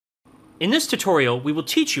In this tutorial, we will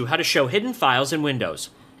teach you how to show hidden files in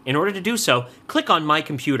Windows. In order to do so, click on My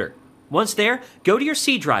Computer. Once there, go to your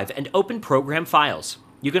C drive and open Program Files.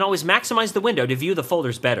 You can always maximize the window to view the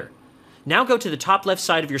folders better. Now go to the top left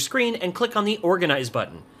side of your screen and click on the Organize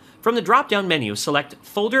button. From the drop-down menu, select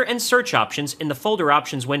Folder and Search options in the Folder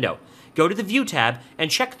Options window. Go to the View tab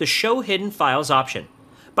and check the Show Hidden Files option.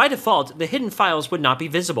 By default, the hidden files would not be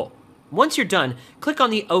visible. Once you're done, click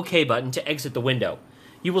on the OK button to exit the window.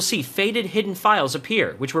 You will see faded hidden files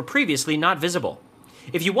appear, which were previously not visible.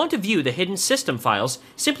 If you want to view the hidden system files,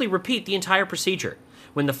 simply repeat the entire procedure.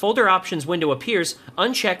 When the Folder Options window appears,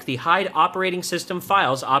 uncheck the Hide Operating System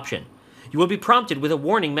Files option. You will be prompted with a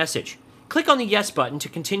warning message. Click on the Yes button to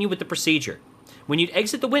continue with the procedure. When you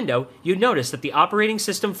exit the window, you notice that the operating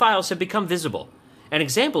system files have become visible. An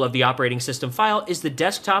example of the operating system file is the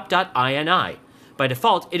desktop.ini. By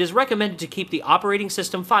default, it is recommended to keep the operating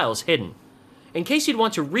system files hidden. In case you'd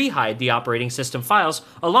want to re-hide the operating system files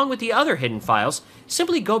along with the other hidden files,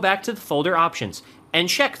 simply go back to the Folder Options and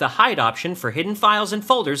check the Hide option for hidden files and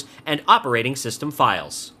folders and operating system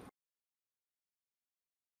files.